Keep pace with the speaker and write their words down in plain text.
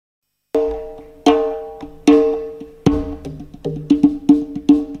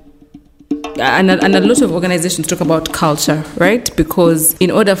and a lot of organizations talk about culture, right? Because in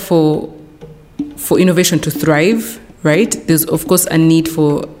order for innovation to thrive, right, there's of course a need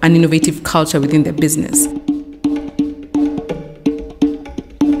for an innovative culture within their business.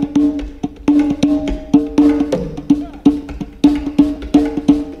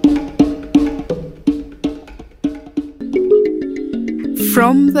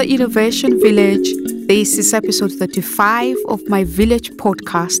 From the Innovation Village, this is episode 35 of my Village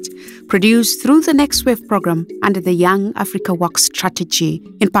podcast, produced through the Next Wave program under the Young Africa Work Strategy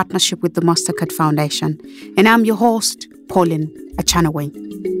in partnership with the Mastercard Foundation. And I'm your host, Pauline Achanaway.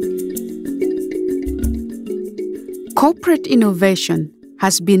 Corporate innovation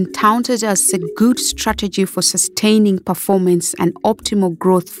has been touted as a good strategy for sustaining performance and optimal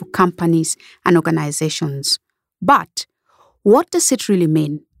growth for companies and organizations. But what does it really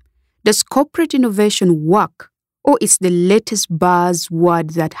mean? Does corporate innovation work, or is the latest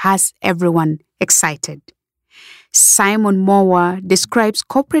buzzword that has everyone excited? Simon Mower describes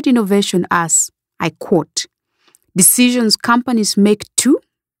corporate innovation as, I quote, decisions companies make to,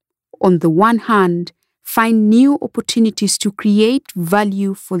 on the one hand, find new opportunities to create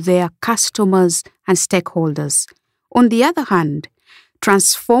value for their customers and stakeholders. On the other hand,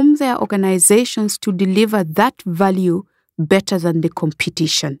 transform their organizations to deliver that value better than the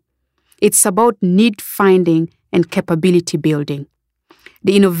competition. It's about need finding and capability building.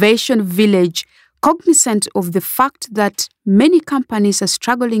 The Innovation Village, cognizant of the fact that many companies are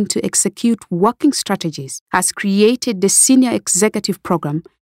struggling to execute working strategies, has created the Senior Executive Program,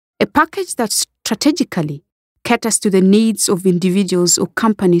 a package that strategically caters to the needs of individuals or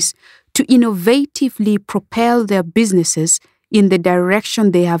companies to innovatively propel their businesses in the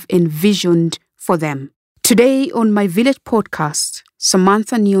direction they have envisioned for them. Today on my Village podcast,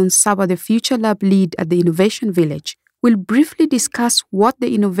 Samantha Niyonsaba, the Future Lab lead at the Innovation Village, will briefly discuss what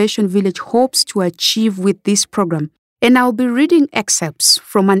the Innovation Village hopes to achieve with this program. And I'll be reading excerpts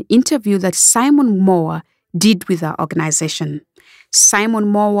from an interview that Simon Mower did with our organization. Simon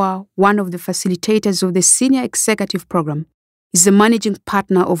Mower, one of the facilitators of the Senior Executive Program, is the managing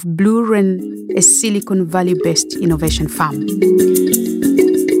partner of Blue Wren, a Silicon Valley-based innovation firm.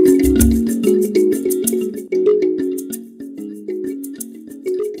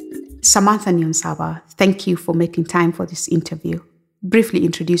 Samantha Niyonsaba, thank you for making time for this interview. Briefly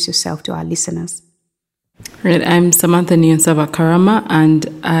introduce yourself to our listeners. Right, I'm Samantha Niyonsaba Karama, and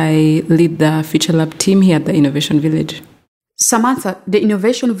I lead the Future Lab team here at the Innovation Village. Samantha, the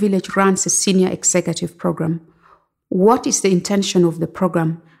Innovation Village runs a Senior Executive Program. What is the intention of the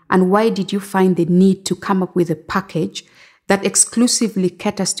program, and why did you find the need to come up with a package that exclusively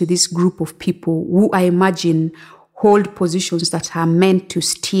caters to this group of people who, I imagine, hold positions that are meant to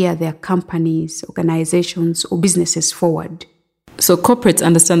steer their companies, organizations, or businesses forward? So corporates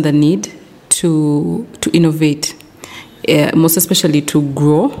understand the need to innovate, most especially to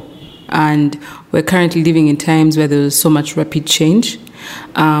grow. And we're currently living in times where there's so much rapid change.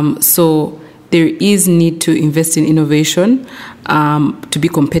 So there is need to invest in innovation to be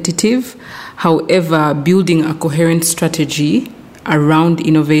competitive. However, building a coherent strategy around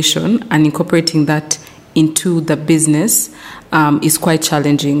innovation and incorporating that into the business is quite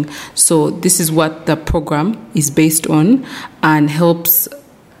challenging. So this is what the program is based on and helps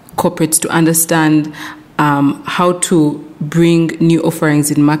corporates to understand how to bring new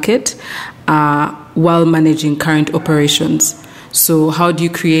offerings in market while managing current operations. So how do you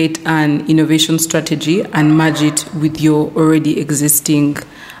create an innovation strategy and merge it with your already existing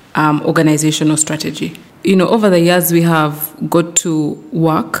organizational strategy? You know, over the years, we have got to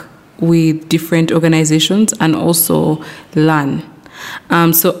work with different organizations and also learn.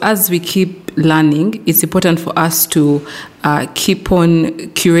 So as we keep learning, it's important for us to keep on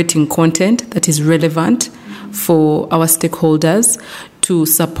curating content that is relevant for our stakeholders to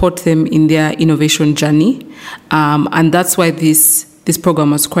support them in their innovation journey. And that's why this program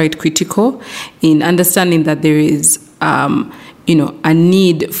was quite critical in understanding that there is, a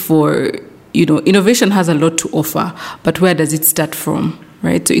need for, innovation has a lot to offer, but where does it start from?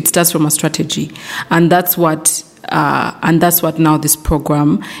 Right, so it starts from a strategy, and that's what now this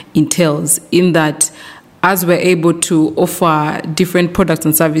program entails. In that, as we're able to offer different products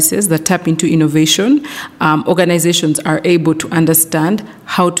and services that tap into innovation, organizations are able to understand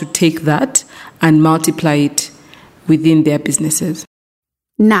how to take that and multiply it within their businesses.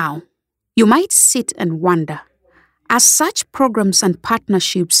 Now, you might sit and wonder, are such programs and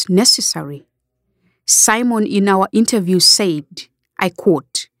partnerships necessary? Simon, in our interview, said, I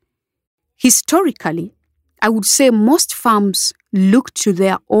quote, historically, I would say most firms look to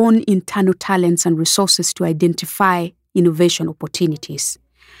their own internal talents and resources to identify innovation opportunities.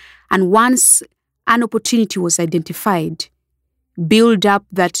 And once an opportunity was identified, build up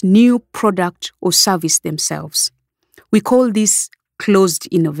that new product or service themselves. We call this closed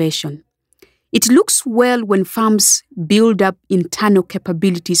innovation. It looks well when firms build up internal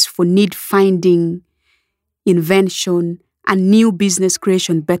capabilities for need finding, invention, and new business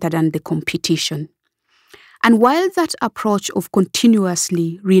creation better than the competition. And while that approach of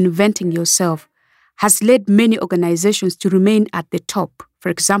continuously reinventing yourself has led many organizations to remain at the top, for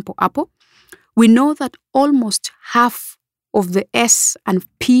example, Apple, we know that almost half of the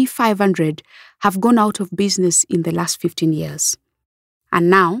S&P 500 have gone out of business in the last 15 years. And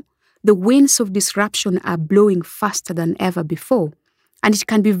now, the winds of disruption are blowing faster than ever before, and it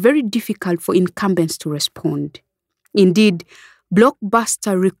can be very difficult for incumbents to respond. Indeed,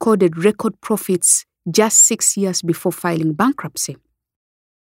 Blockbuster recorded record profits just 6 years before filing bankruptcy.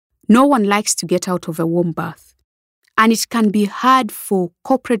 No one likes to get out of a warm bath, and it can be hard for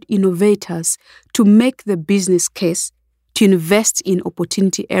corporate innovators to make the business case to invest in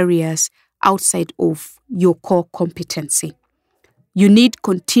opportunity areas outside of your core competency. You need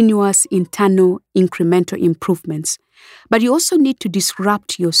continuous internal incremental improvements, but you also need to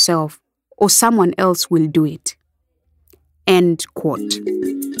disrupt yourself or someone else will do it. End quote.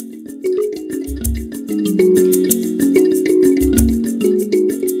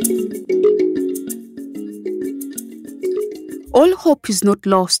 All hope is not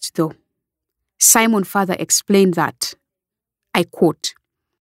lost, though. Simon further explained that, I quote,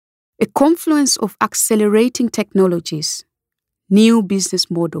 "A confluence of accelerating technologies, new business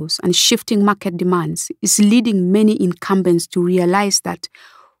models, and shifting market demands is leading many incumbents to realize that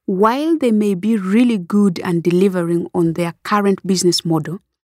while they may be really good and delivering on their current business model,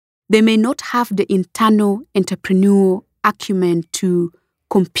 they may not have the internal entrepreneurial acumen to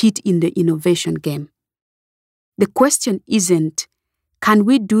compete in the innovation game. The question isn't, can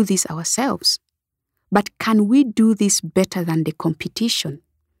we do this ourselves? But can we do this better than the competition?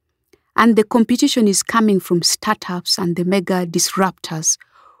 And the competition is coming from startups and the mega disruptors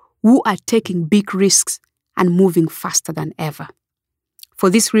who are taking big risks and moving faster than ever. For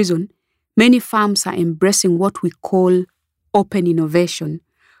this reason, many firms are embracing what we call open innovation,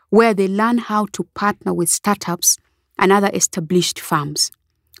 where they learn how to partner with startups and other established firms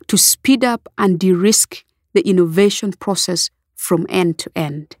to speed up and de-risk the innovation process from end to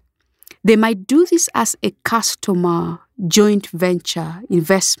end. They might do this as a customer, joint venture,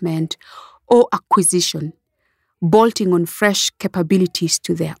 investment, or acquisition, bolting on fresh capabilities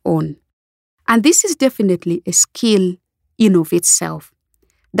to their own. And this is definitely a skill in of itself.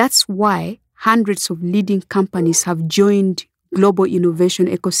 That's why hundreds of leading companies have joined global innovation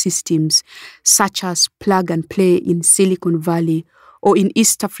ecosystems such as Plug and Play in Silicon Valley or in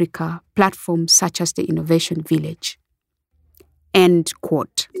East Africa, platforms such as the Innovation Village. End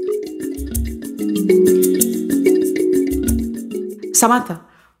quote. Samantha,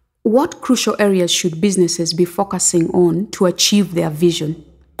 what crucial areas should businesses be focusing on to achieve their vision?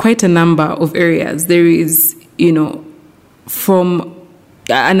 Quite a number of areas. There is, and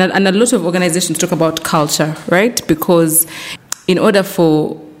a lot of organizations talk about culture, right? Because in order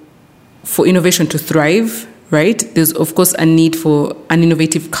for innovation to thrive, right, there's of course a need for an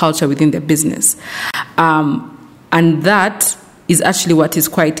innovative culture within the business. And that is actually what is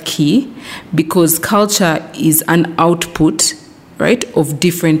quite key, because culture is an output, right, of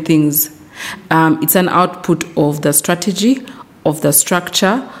different things. It's an output of the strategy, of the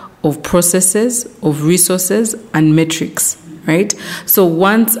structure, of processes, of resources, and metrics, right? So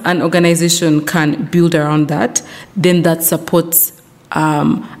once an organization can build around that, then that supports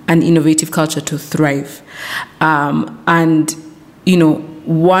an innovative culture to thrive.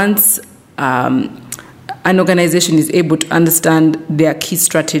 Once an organization is able to understand their key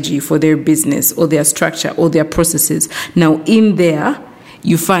strategy for their business or their structure or their processes, now in there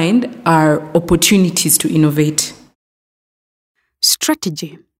you find are opportunities to innovate.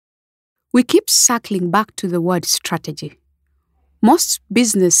 Strategy. We keep circling back to the word strategy. Most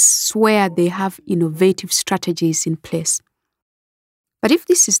businesses swear they have innovative strategies in place. But if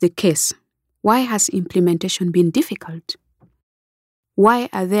this is the case, why has implementation been difficult? Why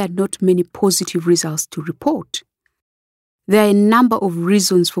are there not many positive results to report? There are a number of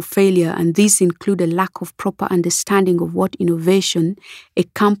reasons for failure, and these include a lack of proper understanding of what innovation a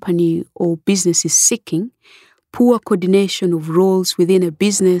company or business is seeking, poor coordination of roles within a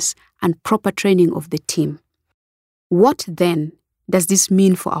business, and proper training of the team. What then does this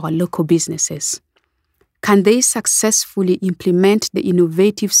mean for our local businesses? Can they successfully implement the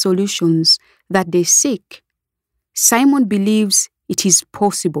innovative solutions that they seek? Simon believes it is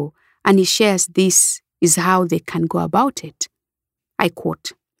possible, and he shares this is how they can go about it. I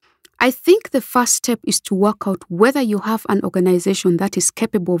quote, I think the first step is to work out whether you have an organization that is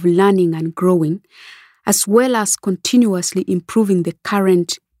capable of learning and growing, as well as continuously improving the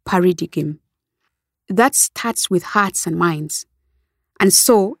current paradigm. That starts with hearts and minds. And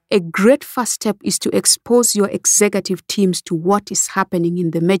so, a great first step is to expose your executive teams to what is happening in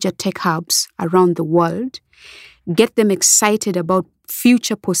the major tech hubs around the world, get them excited about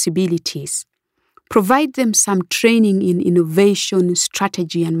future possibilities, provide them some training in innovation,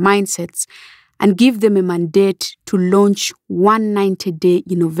 strategy, and mindsets, and give them a mandate to launch one 90-day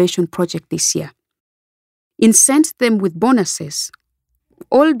innovation project this year. Incent them with bonuses.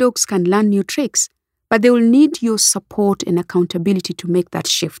 All dogs can learn new tricks, but they will need your support and accountability to make that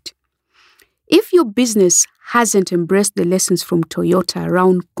shift. If your business hasn't embraced the lessons from Toyota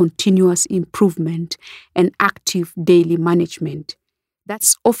around continuous improvement and active daily management,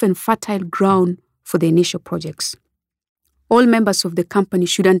 that's often fertile ground for the initial projects. All members of the company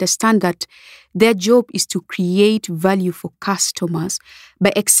should understand that their job is to create value for customers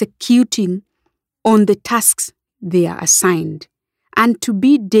by executing on the tasks they are assigned and to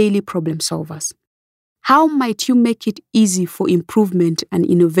be daily problem solvers. How might you make it easy for improvement and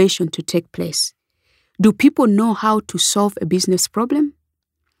innovation to take place? Do people know how to solve a business problem?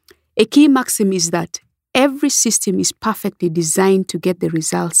 A key maxim is that every system is perfectly designed to get the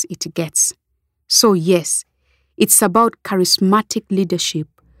results it gets. So yes, it's about charismatic leadership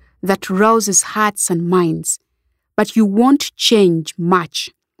that rouses hearts and minds, but you won't change much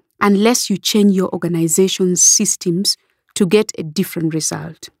unless you change your organization's systems to get a different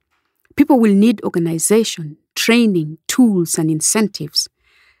result. People will need organization, training, tools, and incentives.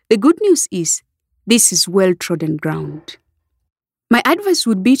 The good news is this is well-trodden ground. My advice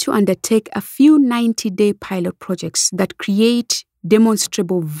would be to undertake a few 90-day pilot projects that create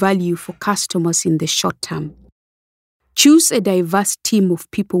demonstrable value for customers in the short term. Choose a diverse team of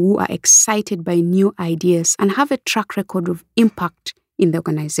people who are excited by new ideas and have a track record of impact in the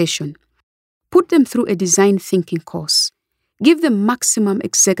organization. Put them through a design thinking course. Give them maximum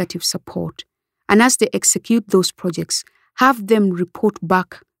executive support, and as they execute those projects, have them report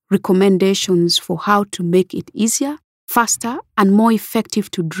back recommendations for how to make it easier, faster, and more effective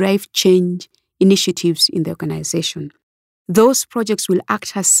to drive change initiatives in the organization. Those projects will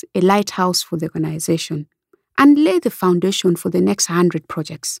act as a lighthouse for the organization and lay the foundation for the next 100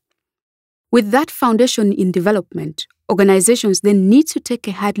 projects. With that foundation in development, organizations then need to take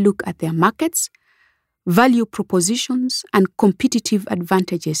a hard look at their markets, value propositions, and competitive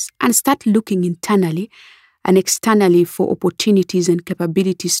advantages, and start looking internally and externally for opportunities and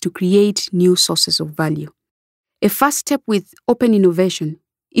capabilities to create new sources of value. A first step with open innovation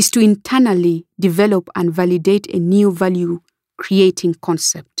is to internally develop and validate a new value-creating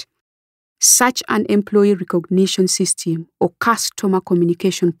concept, such an employee recognition system or customer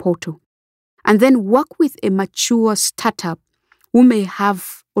communication portal, and then work with a mature startup who may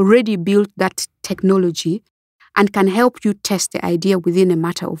have already built that technology and can help you test the idea within a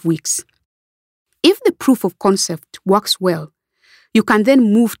matter of weeks. If the proof of concept works well, you can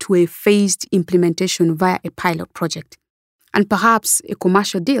then move to a phased implementation via a pilot project and perhaps a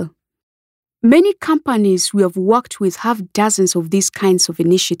commercial deal. Many companies we have worked with have dozens of these kinds of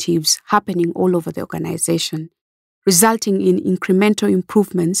initiatives happening all over the organization, resulting in incremental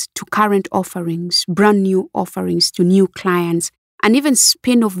improvements to current offerings, brand new offerings to new clients, and even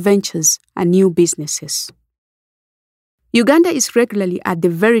spin-off ventures and new businesses. Uganda is regularly at the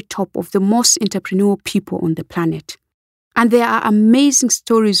very top of the most entrepreneurial people on the planet. And there are amazing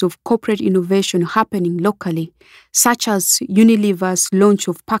stories of corporate innovation happening locally, such as Unilever's launch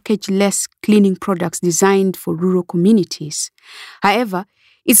of package-less cleaning products designed for rural communities. However,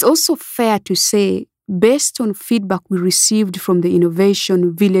 it's also fair to say, based on feedback we received from the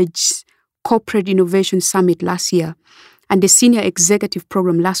Innovation Village Corporate Innovation Summit last year and the Senior Executive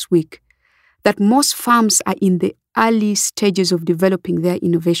Program last week, that most firms are in the early stages of developing their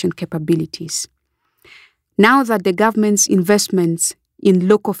innovation capabilities. Now that the government's investments in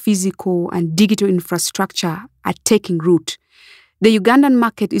local physical and digital infrastructure are taking root, the Ugandan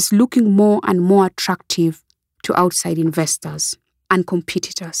market is looking more and more attractive to outside investors and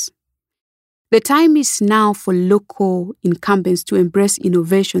competitors. The time is now for local incumbents to embrace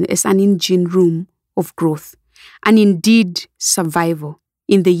innovation as an engine room of growth and indeed survival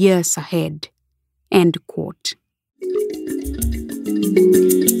in the years ahead. End quote.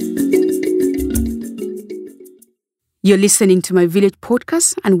 You're listening to My Village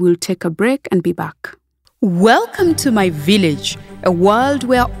podcast, and we'll take a break and be back. Welcome to My Village, a world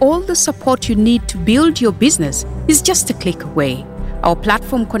where all the support you need to build your business is just a click away. Our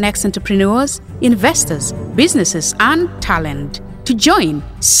platform connects entrepreneurs, investors, businesses, and talent To join,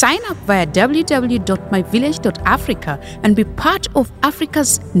 sign up via www.myvillage.africa and be part of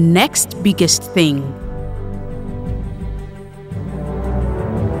Africa's next biggest thing.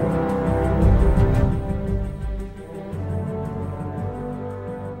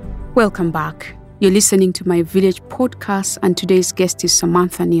 Welcome back. You're listening to My Village podcast, and today's guest is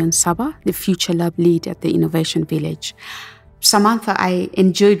Samantha Niyonsaba, the Future Lab lead at the Innovation Village. Samantha, I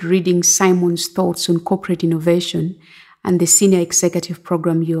enjoyed reading Simon's thoughts on corporate innovation and the senior executive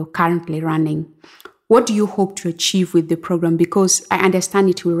program you're currently running. What do you hope to achieve with the program? Because I understand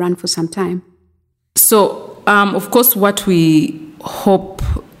it will run for some time. So, of course, what we hope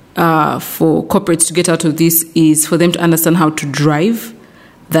for corporates to get out of this is for them to understand how to drive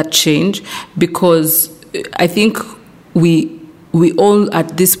that change, because I think we all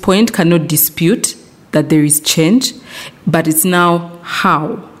at this point cannot dispute that there is change, but it's now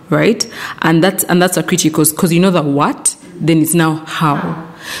how, right? And that's a critical, because you know the what, then it's now how.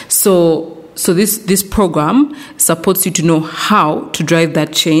 So this program supports you to know how to drive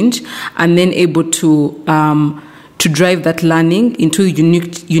that change, and then able to drive that learning into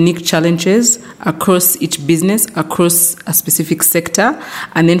unique challenges across each business, across a specific sector,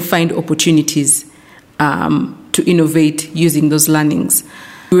 and then find opportunities to innovate using those learnings.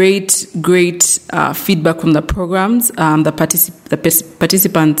 Great feedback from the programs. The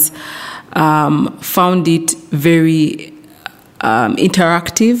participants found it very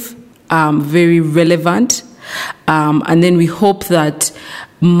interactive, very relevant, and then we hope that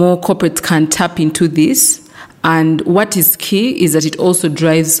more corporates can tap into this. And what is key is that it also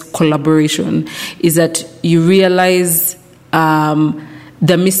drives collaboration, is that you realize the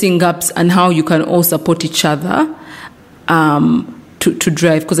missing gaps and how you can all support each other to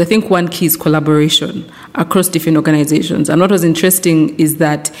drive. Because I think one key is collaboration across different organizations. And what was interesting is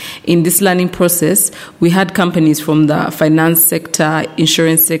that in this learning process, we had companies from the finance sector,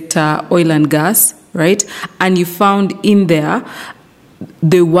 insurance sector, oil and gas, right? And you found in there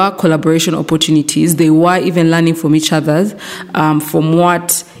were collaboration opportunities. They were even learning from each other, from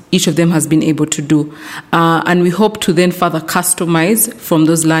what each of them has been able to do. And we hope to then further customize from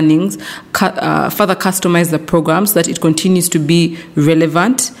those learnings, further customize the program so that it continues to be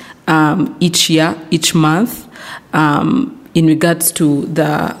relevant each year, each month, in regards to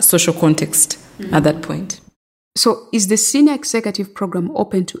the social context at that point. So is the senior executive program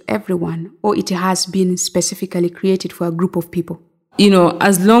open to everyone, or it has been specifically created for a group of people?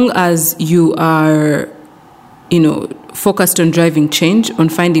 As long as you are, focused on driving change, on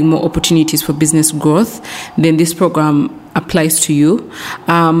finding more opportunities for business growth, then this program applies to you.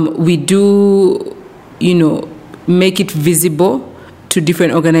 We do, make it visible to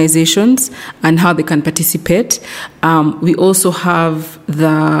different organizations and how they can participate. We also have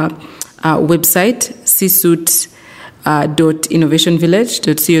the website,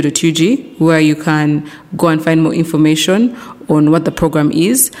 csuit.innovationvillage.co.ug, where you can go and find more information on what the program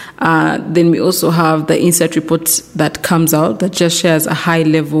is. Then we also have the insight report that comes out that just shares a high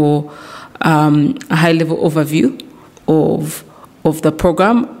level overview of the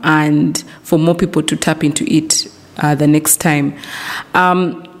program, and for more people to tap into it the next time.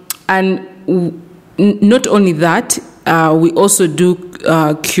 And not only that, we also do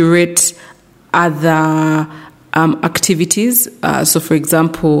curate other activities. So, for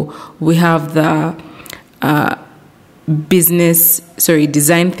example, we have the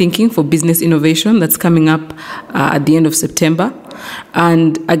design thinking for business innovation that's coming up at the end of September.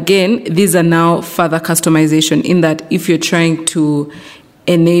 And again, these are now further customization, in that if you're trying to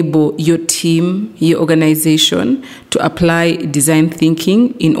enable your team, your organization to apply design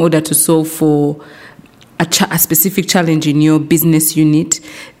thinking in order to solve for a specific challenge in your business unit,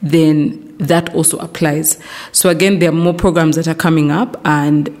 then that also applies. So again, there are more programs that are coming up,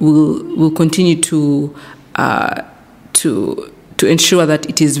 and we'll continue to ensure that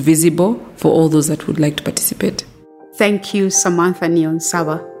it is visible for all those that would like to participate. Thank you, Samantha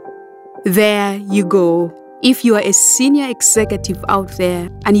Niyonsaba. There you go. If you are a senior executive out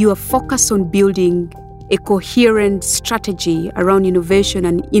there and you are focused on building a coherent strategy around innovation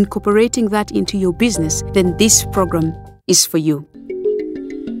and incorporating that into your business, then this program is for you.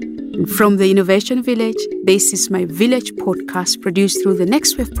 And from the Innovation Village, this is My Village podcast, produced through the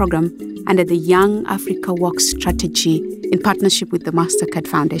Next Wave program under the Young Africa Works strategy in partnership with the Mastercard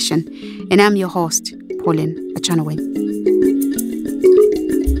Foundation. And I'm your host, Pauline Achanawe.